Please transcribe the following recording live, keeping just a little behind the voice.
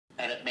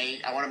and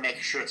I want to make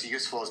sure it's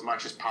useful as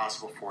much as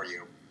possible for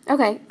you.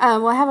 Okay.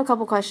 Well, I have a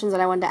couple questions that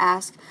I wanted to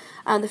ask.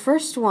 The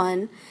first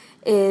one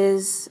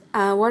is,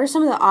 what are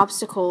some of the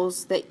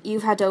obstacles that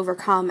you've had to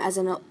overcome as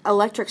an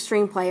electric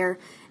string player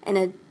in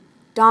a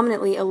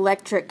dominantly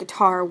electric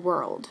guitar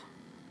world?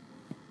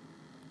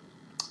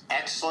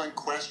 Excellent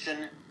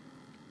question.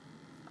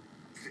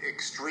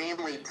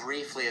 Extremely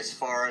briefly, as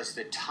far as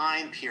the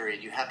time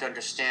period, you have to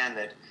understand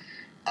that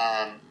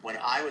when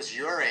I was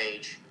your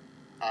age,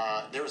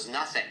 there was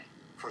nothing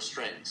for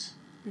strings.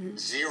 Mm-hmm.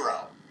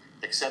 Zero.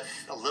 Except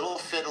a little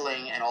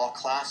fiddling and all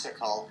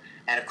classical,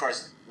 and of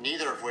course,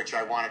 neither of which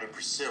I wanted to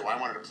pursue. I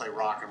wanted to play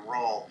rock and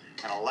roll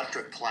and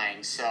electric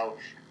playing. So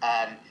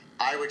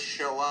I would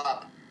show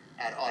up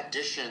at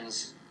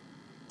auditions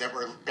that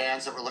were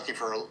bands that were looking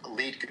for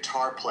lead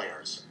guitar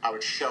players. I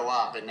would show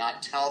up and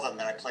not tell them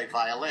that I played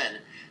violin,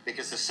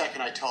 because the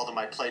second I told them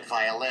I played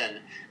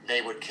violin,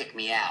 they would kick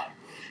me out.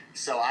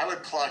 So I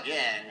would plug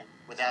in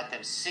without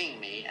them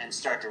seeing me and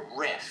start to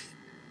riff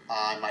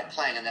on my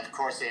playing, and then of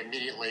course they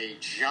immediately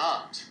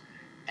jumped,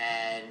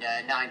 and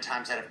 9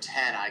 times out of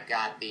 10 I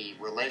got the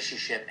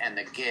relationship and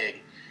the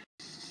gig.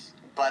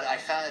 But I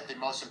found that the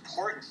most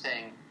important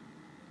thing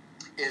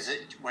is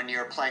that when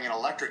you're playing an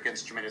electric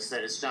instrument is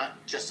that it's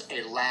not just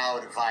a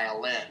loud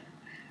violin.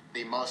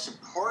 The most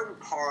important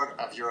part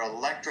of your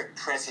electric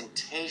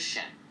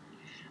presentation,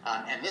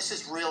 and this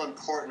is real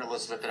important,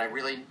 Elizabeth, that I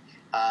really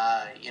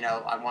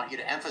I want you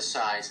to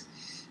emphasize,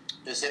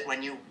 is that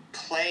when you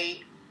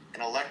play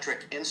an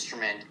electric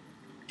instrument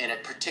in a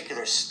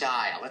particular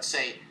style. Let's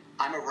say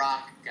I'm a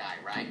rock guy,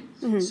 right?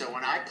 Mm-hmm. So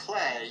when I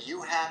play,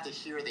 you have to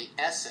hear the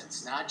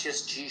essence, not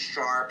just G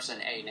sharps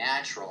and A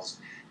naturals.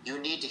 You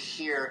need to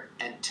hear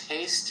and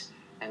taste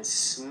and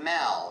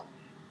smell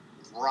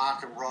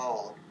rock and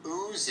roll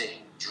oozing,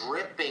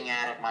 dripping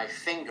out of my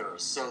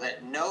fingers, so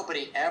that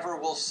nobody ever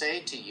will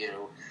say to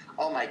you,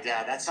 oh my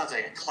God, that sounds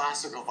like a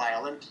classical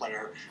violin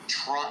player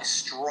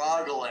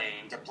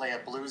struggling to play a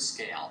blues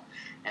scale.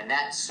 And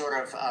that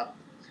sort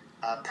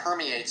of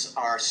permeates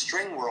our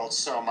string world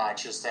so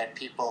much, is that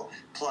people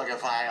plug a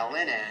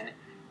violin in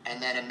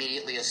and then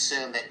immediately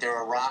assume that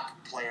they're a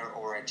rock player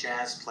or a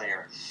jazz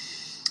player.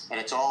 And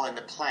it's all in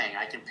the playing.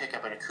 I can pick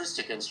up an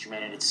acoustic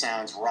instrument and it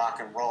sounds rock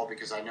and roll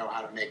because I know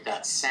how to make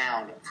that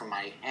sound from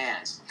my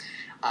hands.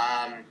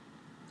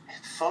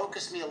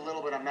 Focus me a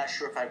little bit. I'm not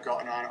sure if I've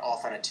gotten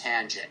off on a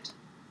tangent.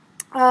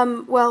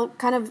 Well,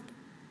 kind of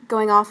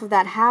going off of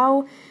that,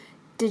 how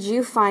did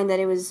you find that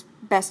it was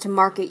best to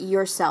market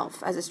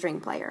yourself as a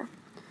string player?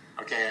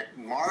 Okay,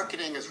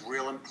 marketing is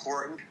real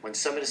important. When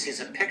somebody sees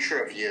a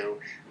picture of you,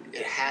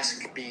 it has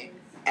to be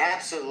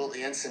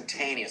absolutely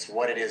instantaneous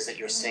what it is that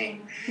you're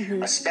seeing,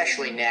 mm-hmm.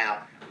 especially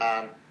now.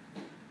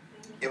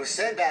 It was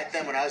said back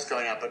then when I was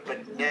growing up,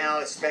 but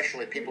now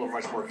especially people are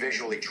much more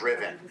visually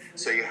driven.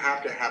 So you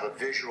have to have a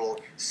visual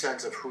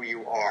sense of who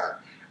you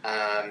are.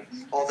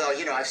 Although,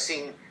 I've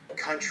seen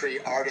country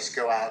artists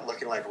go out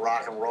looking like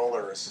rock and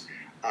rollers.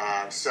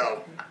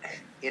 So,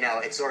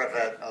 it's sort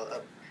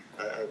of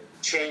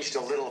changed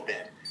a little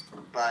bit.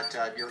 But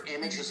your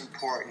image is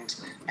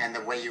important, and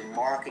the way you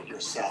market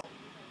yourself.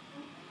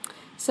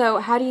 So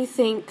how do you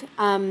think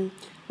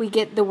we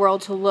get the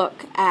world to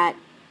look at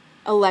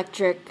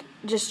electric,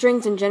 just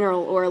strings in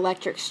general, or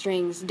electric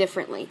strings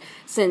differently,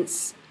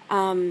 since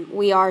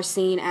we are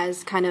seen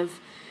as kind of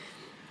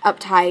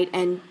uptight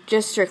and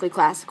just strictly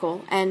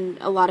classical, and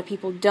a lot of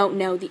people don't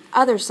know the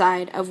other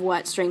side of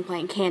what string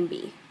playing can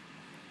be?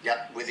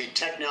 Yep, with the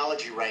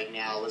technology right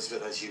now,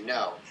 Elizabeth, as you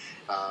know,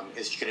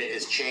 has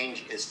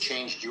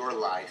changed your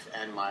life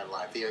and my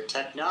life. The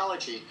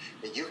technology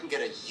that you can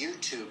get a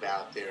YouTube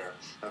out there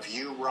of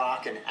you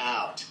rocking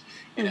out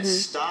in mm-hmm. a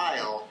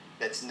style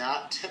that's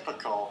not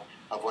typical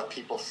of what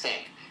people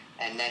think,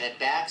 and then it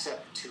backs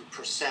up to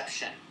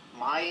perception.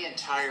 My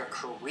entire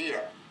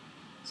career,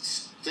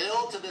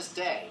 still to this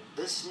day,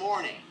 this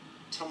morning,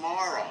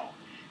 tomorrow,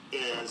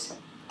 is,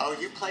 oh,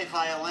 you play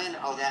violin?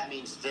 Oh, that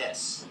means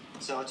this.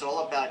 So it's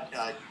all about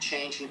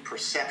changing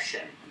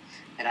perception.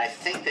 And I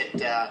think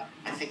that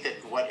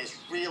what is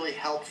really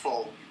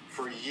helpful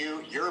for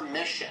you, your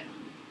mission,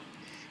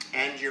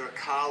 and your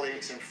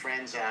colleagues and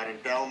friends out in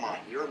Belmont,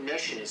 your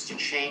mission is to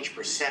change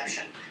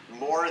perception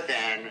more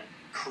than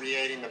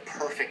creating the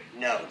perfect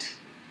note.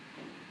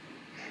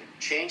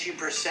 Changing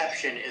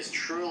perception is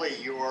truly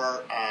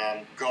your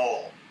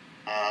goal,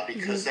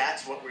 because mm-hmm.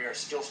 that's what we are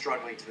still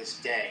struggling to this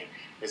day,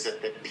 is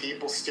that the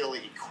people still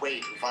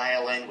equate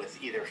violin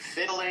with either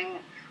fiddling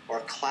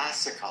or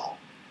classical.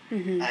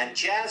 Mm-hmm. And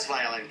jazz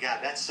violin, God,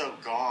 that's so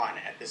gone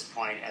at this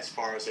point as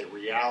far as a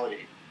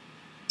reality,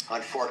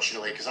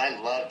 unfortunately, because I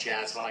love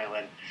jazz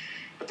violin,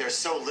 but there's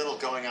so little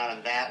going on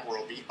in that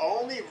world. The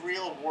only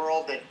real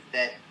world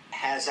that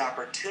has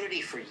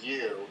opportunity for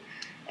you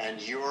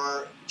and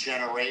your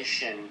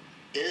generation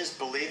is,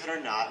 believe it or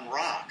not, in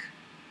rock.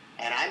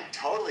 And I'm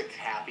totally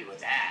happy with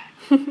that.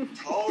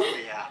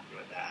 Totally happy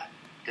with that.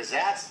 Because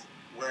that's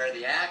where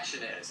the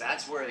action is.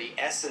 That's where the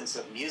essence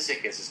of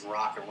music is in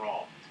rock and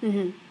roll.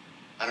 Mm-hmm.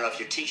 I don't know if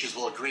your teachers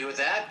will agree with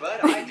that,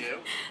 but I do.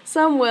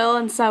 Some will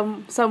and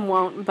some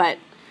won't, but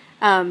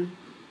I'm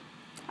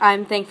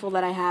thankful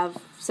that I have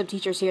some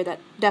teachers here that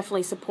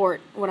definitely support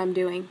what I'm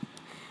doing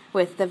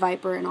with the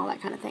Viper and all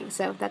that kind of thing,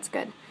 so that's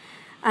good.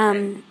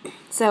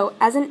 So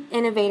as an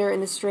innovator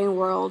in the string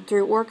world,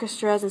 through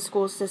orchestras and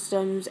school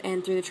systems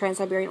and through the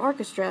Trans-Siberian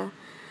Orchestra,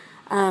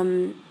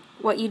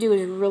 what you do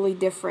is really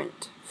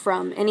different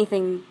from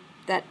anything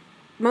that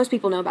most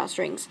people know about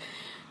strings.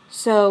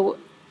 So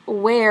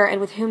where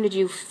and with whom did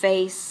you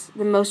face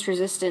the most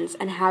resistance,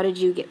 and how did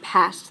you get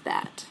past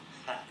that?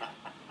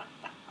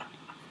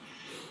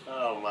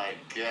 Oh my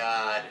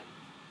God.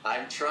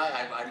 I'm trying.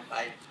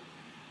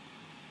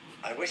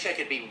 I wish I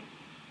could be.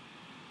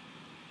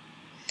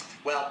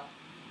 Well,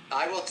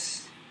 I will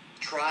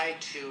try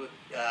to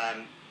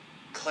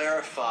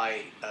clarify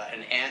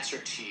an answer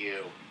to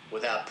you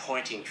without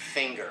pointing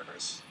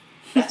fingers.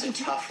 That's a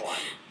tough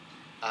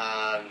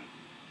one.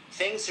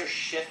 Things are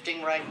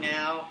shifting right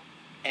now,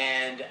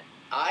 and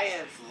I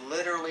have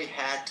literally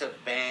had to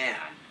ban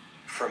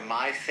from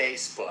my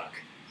Facebook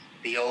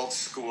the old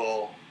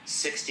school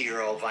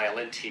 60-year-old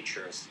violin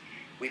teachers.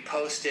 We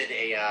posted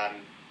a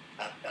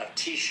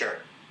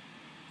T-shirt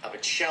of a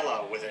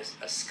cello with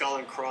a skull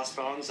and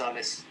crossbones on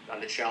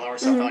the cello or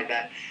something like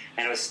that,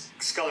 and it was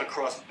skull and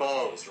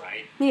crossbows,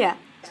 right? Yeah.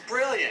 It's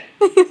brilliant,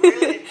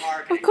 brilliant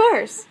marketing. Of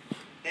course.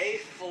 They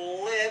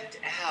flipped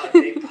out.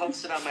 They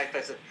posted on my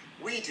Facebook,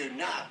 "We do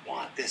not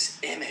want this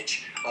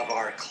image of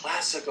our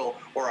classical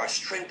or our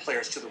string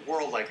players to the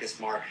world like this,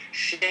 Mark.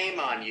 Shame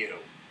on you."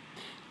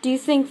 Do you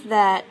think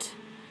that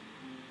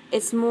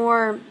is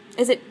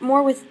it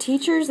more with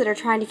teachers that are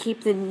trying to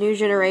keep the new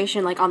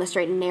generation like on the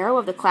straight and narrow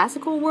of the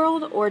classical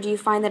world, or do you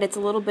find that it's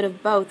a little bit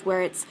of both,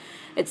 where it's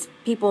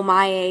people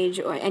my age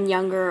and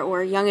younger,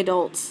 or young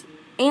adults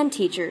and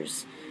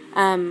teachers?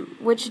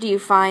 Which do you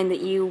find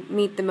that you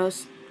meet the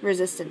most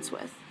resistance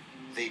with?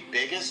 The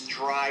biggest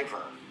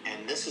driver,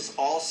 and this is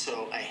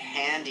also a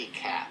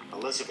handicap,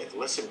 Elizabeth,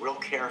 listen real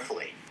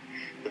carefully.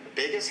 The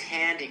biggest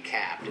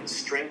handicap in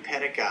string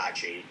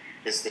pedagogy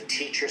is the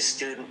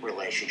teacher-student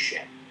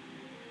relationship.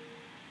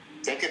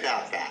 Think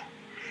about that.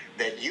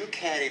 That you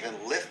can't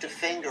even lift a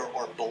finger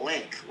or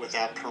blink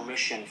without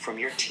permission from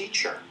your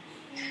teacher.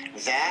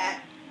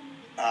 That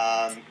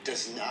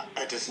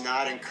does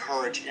not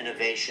encourage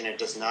innovation. It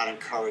does not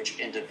encourage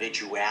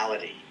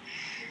individuality.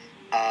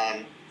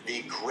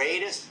 The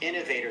greatest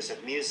innovators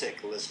of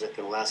music, Elizabeth,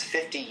 in the last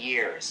 50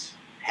 years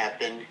have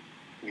been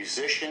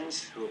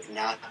musicians who have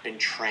not been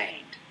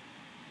trained.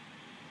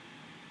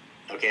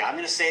 Okay, I'm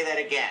going to say that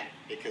again,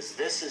 because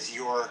this is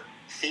your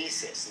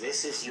thesis.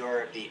 This is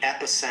the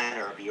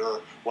epicenter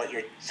of what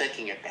you're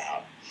thinking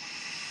about.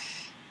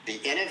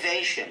 The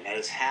innovation that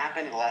has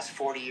happened in the last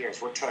 40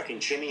 years, we're talking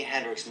Jimi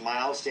Hendrix,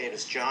 Miles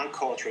Davis, John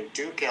Coltrane,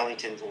 Duke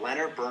Ellington,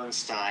 Leonard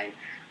Bernstein,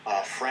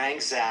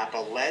 Frank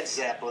Zappa, Led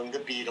Zeppelin, the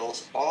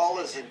Beatles, all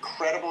this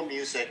incredible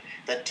music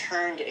that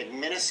turned a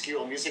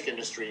minuscule music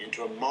industry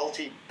into a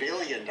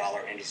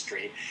multi-billion-dollar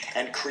industry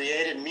and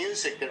created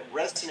music that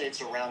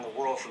resonates around the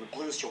world, from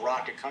blues to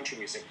rock to country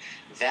music.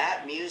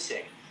 That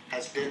music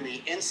has been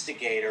the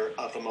instigator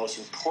of the most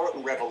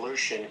important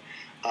revolution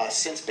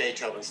since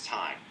Beethoven's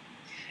time.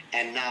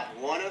 And not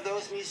one of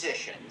those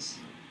musicians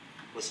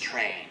was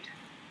trained.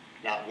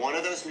 Not one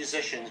of those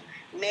musicians,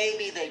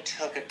 maybe they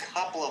took a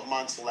couple of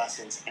months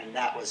lessons and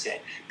that was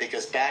it.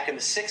 Because back in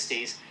the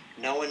 60s,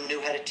 no one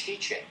knew how to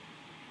teach it.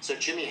 So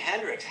Jimi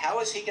Hendrix, how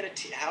is he going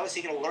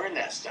to learn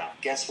that stuff?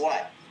 Guess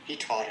what? He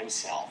taught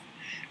himself.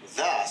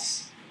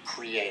 Thus,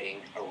 creating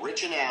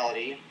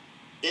originality,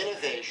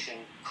 innovation,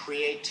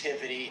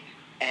 creativity,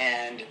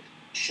 and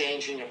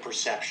changing a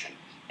perception.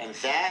 And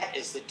that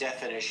is the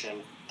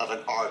definition of an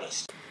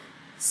artist.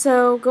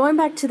 So going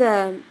back to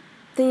the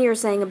thing you were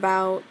saying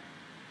about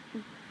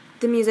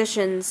the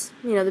musicians,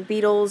 the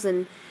Beatles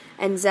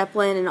and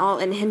Zeppelin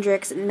and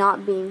Hendrix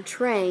not being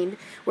trained,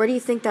 where do you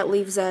think that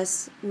leaves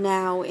us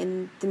now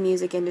in the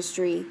music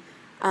industry,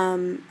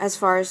 as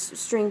far as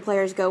string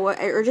players go,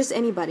 or just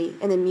anybody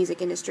in the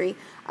music industry,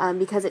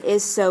 because it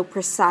is so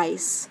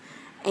precise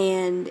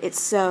and it's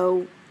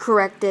so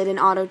corrected and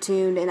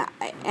auto-tuned,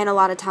 and a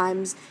lot of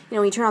times,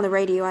 when you turn on the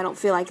radio, I don't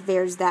feel like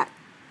there's that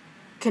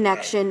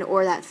connection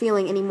or that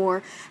feeling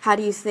anymore. How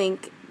do you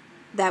think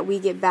that we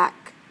get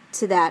back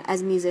to that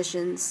as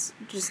musicians,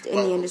 just in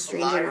the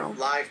industry in general?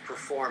 Live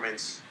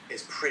performance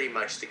is pretty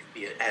much the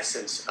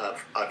essence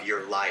of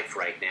your life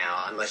right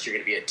now, unless you're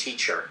going to be a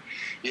teacher.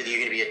 Either you're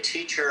going to be a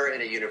teacher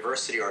in a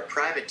university or a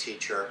private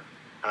teacher,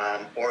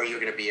 or you're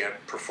going to be a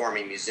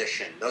performing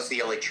musician. Those are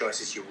the only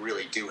choices you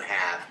really do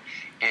have.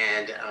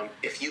 And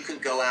if you can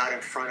go out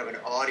in front of an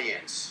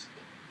audience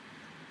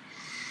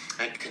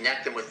and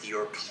connect them with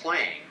your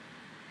playing,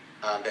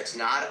 that's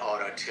not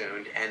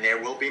auto-tuned, and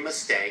there will be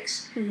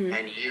mistakes,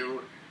 and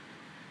you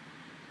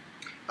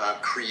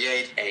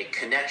create a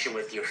connection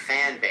with your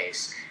fan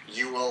base,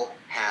 you will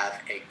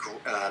have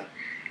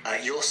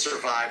you'll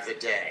survive the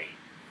day.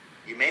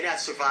 You may not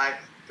survive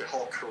the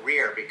whole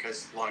career,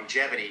 because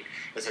longevity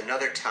is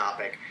another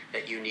topic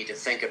that you need to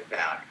think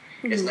about.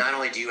 is not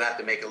only do you have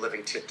to make a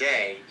living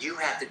today, you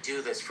have to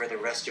do this for the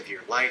rest of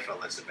your life,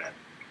 Elizabeth.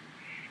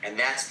 And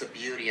that's the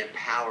beauty and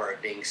power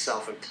of being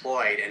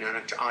self-employed and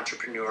an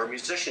entrepreneur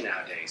musician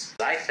nowadays.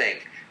 I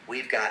think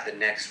we've got the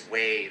next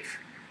wave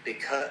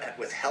because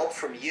with help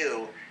from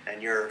you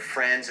and your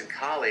friends and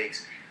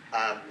colleagues,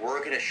 we're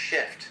going to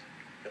shift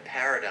the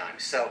paradigm.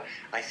 So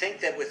I think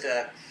that with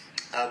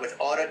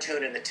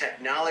auto-tune and the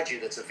technology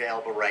that's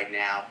available right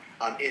now,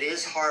 it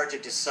is hard to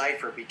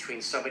decipher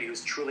between somebody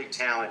who's truly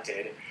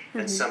talented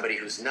and somebody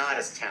who's not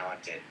as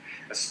talented,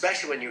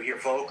 especially when you hear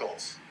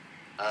vocals.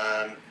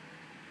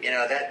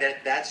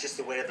 That's just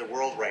the way of the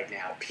world right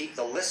now.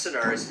 The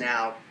listener is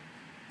now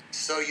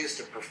so used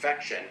to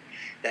perfection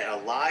that a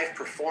live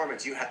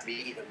performance, you have to be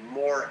even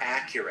more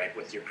accurate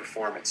with your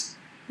performance.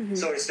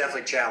 So it's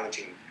definitely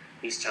challenging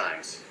these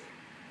times.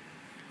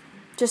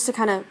 Just to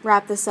kind of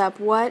wrap this up,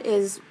 what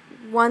is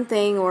one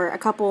thing or a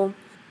couple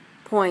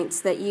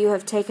points that you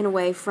have taken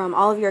away from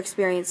all of your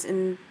experience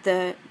in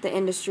the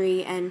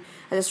industry and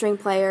as a string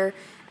player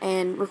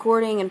and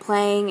recording and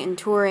playing and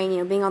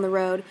touring, being on the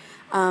road,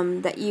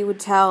 that you would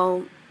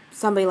tell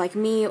somebody like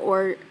me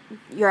or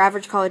your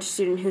average college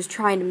student who's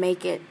trying to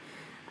make it,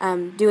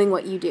 doing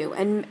what you do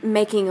and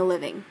making a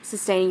living,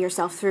 sustaining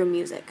yourself through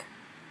music?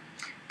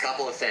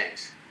 Couple of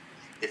things.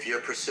 If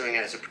you're pursuing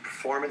it as a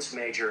performance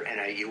major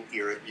and you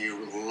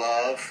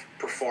love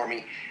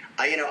performing,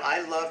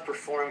 I love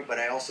performing, but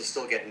I also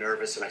still get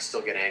nervous and I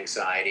still get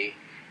anxiety.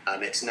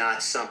 It's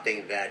not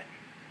something that,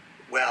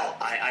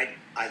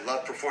 I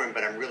love performing,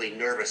 but I'm really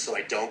nervous, so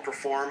I don't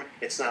perform.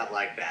 It's not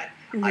like that.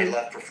 I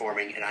love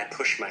performing, and I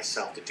push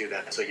myself to do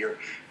that. So your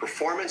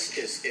performance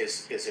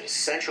is an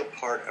essential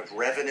part of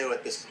revenue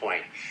at this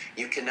point.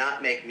 You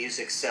cannot make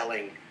music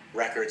selling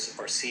records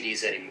or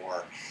CDs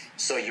anymore.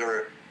 So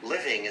your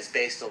living is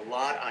based a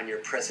lot on your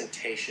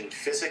presentation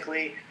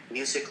physically,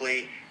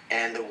 musically,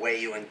 and the way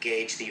you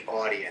engage the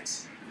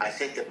audience. I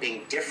think that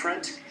being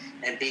different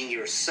and being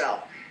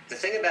yourself. The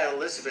thing about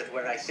Elizabeth,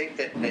 what I think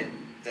that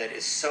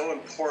is so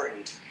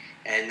important,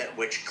 and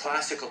which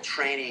classical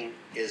training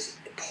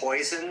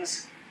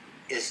poisons,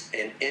 is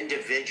an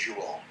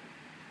individual.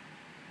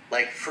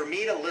 Like for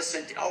me to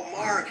listen to,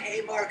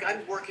 hey Mark,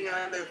 I'm working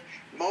on the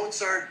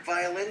Mozart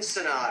violin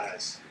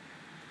sonatas.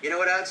 You know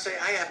what I'd say?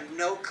 I have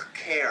no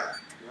care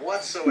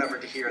whatsoever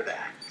to hear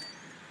that.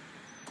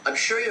 I'm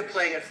sure you're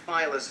playing it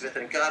fine, Elizabeth,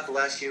 and God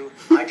bless you.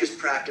 I just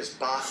practice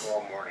Bach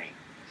all morning.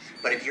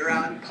 But if you're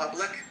out in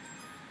public,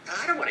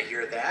 I don't want to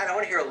hear that. I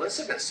want to hear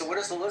Elizabeth. So what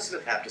does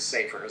Elizabeth have to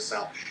say for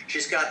herself?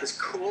 She's got this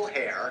cool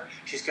hair.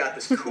 She's got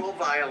this cool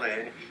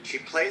violin. She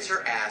plays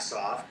her ass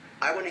off.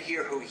 I want to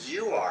hear who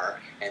you are,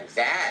 and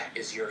that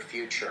is your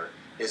future,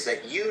 is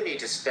that you need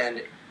to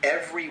spend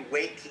every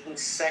waking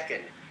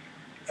second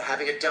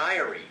having a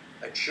diary,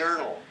 a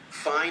journal,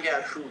 find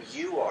out who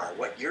you are,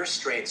 what your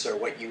strengths are,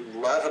 what you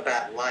love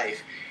about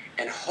life,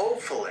 and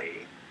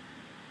hopefully,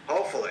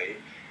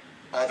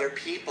 other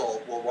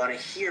people will want to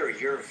hear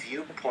your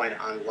viewpoint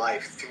on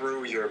life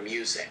through your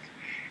music.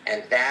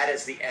 And that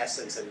is the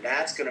essence, and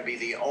that's going to be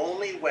the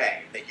only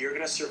way that you're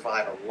going to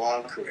survive a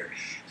long career.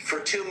 For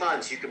 2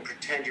 months, you can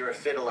pretend you're a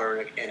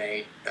fiddler in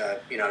a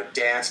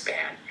dance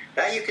band.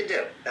 That you can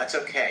do. That's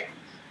okay.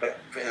 But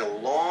in the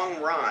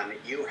long run,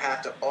 you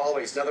have to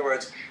always, in other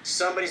words,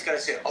 somebody's got to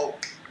say,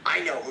 I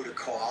know who to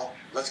call.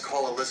 Let's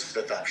call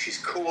Elizabeth up. She's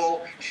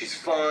cool, she's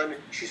fun,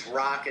 she's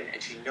rocking, and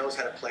she knows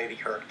how to play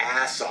her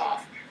ass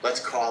off.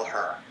 Let's call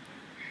her.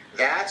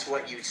 That's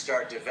what you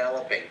start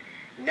developing.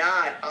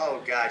 Not,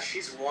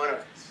 she's one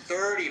of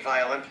 30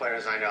 violin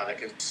players I know that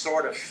can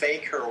sort of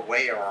fake her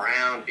way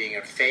around being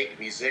a fake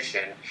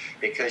musician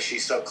because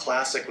she's so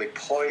classically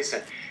poised.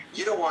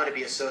 You don't want to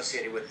be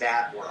associated with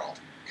that world,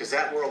 because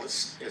that world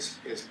is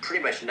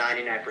pretty much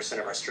 99%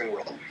 of our string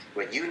world.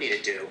 What you need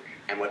to do,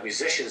 and what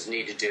musicians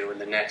need to do in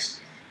the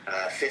next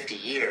 50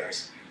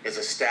 years, is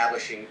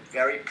establishing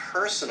very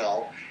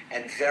personal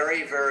and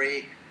very,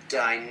 very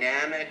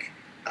dynamic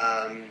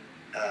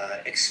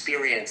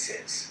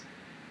experiences.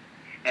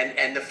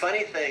 And the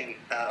funny thing,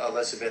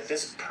 Elizabeth,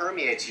 this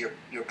permeates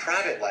your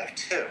private life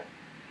too.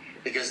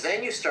 Because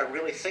then you start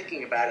really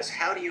thinking about is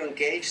how do you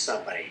engage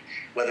somebody,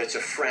 whether it's a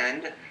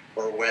friend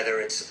or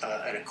whether it's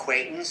an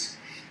acquaintance.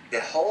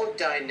 The whole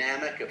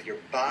dynamic of your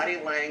body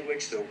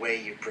language, the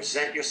way you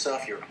present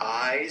yourself, your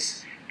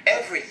eyes,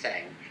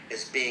 everything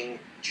is being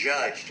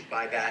judged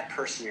by that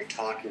person you're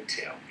talking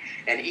to.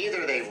 And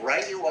either they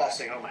write you off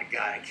saying, oh my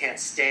God, I can't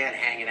stand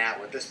hanging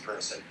out with this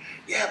person.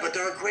 Yeah, but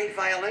they're a great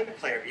violin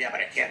player. Yeah, but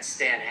I can't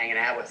stand hanging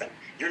out with them.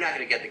 You're not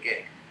going to get the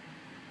gig.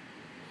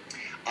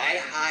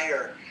 I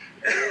hire,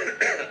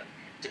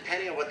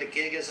 depending on what the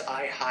gig is,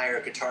 I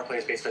hire guitar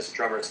players, bass players, and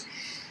drummers.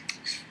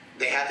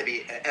 They have to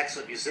be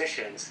excellent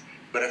musicians,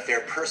 but if their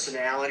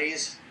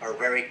personalities are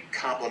very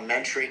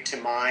complementary to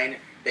mine,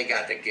 they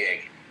got the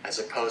gig, as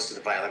opposed to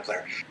the violin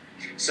player.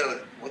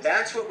 So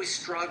that's what we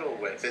struggle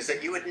with, is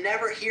that you would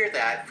never hear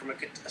that from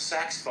a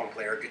saxophone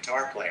player, a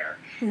guitar player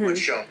would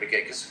show up at a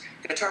gig, because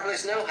guitar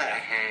players know how to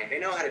hang, they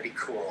know how to be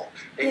cool,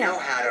 they know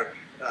how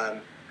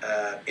to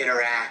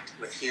interact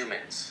with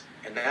humans.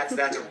 And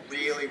that's a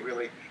really,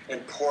 really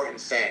important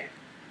thing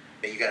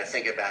that you got to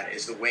think about,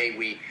 is the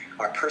way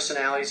our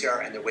personalities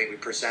are and the way we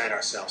present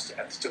ourselves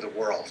to the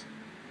world.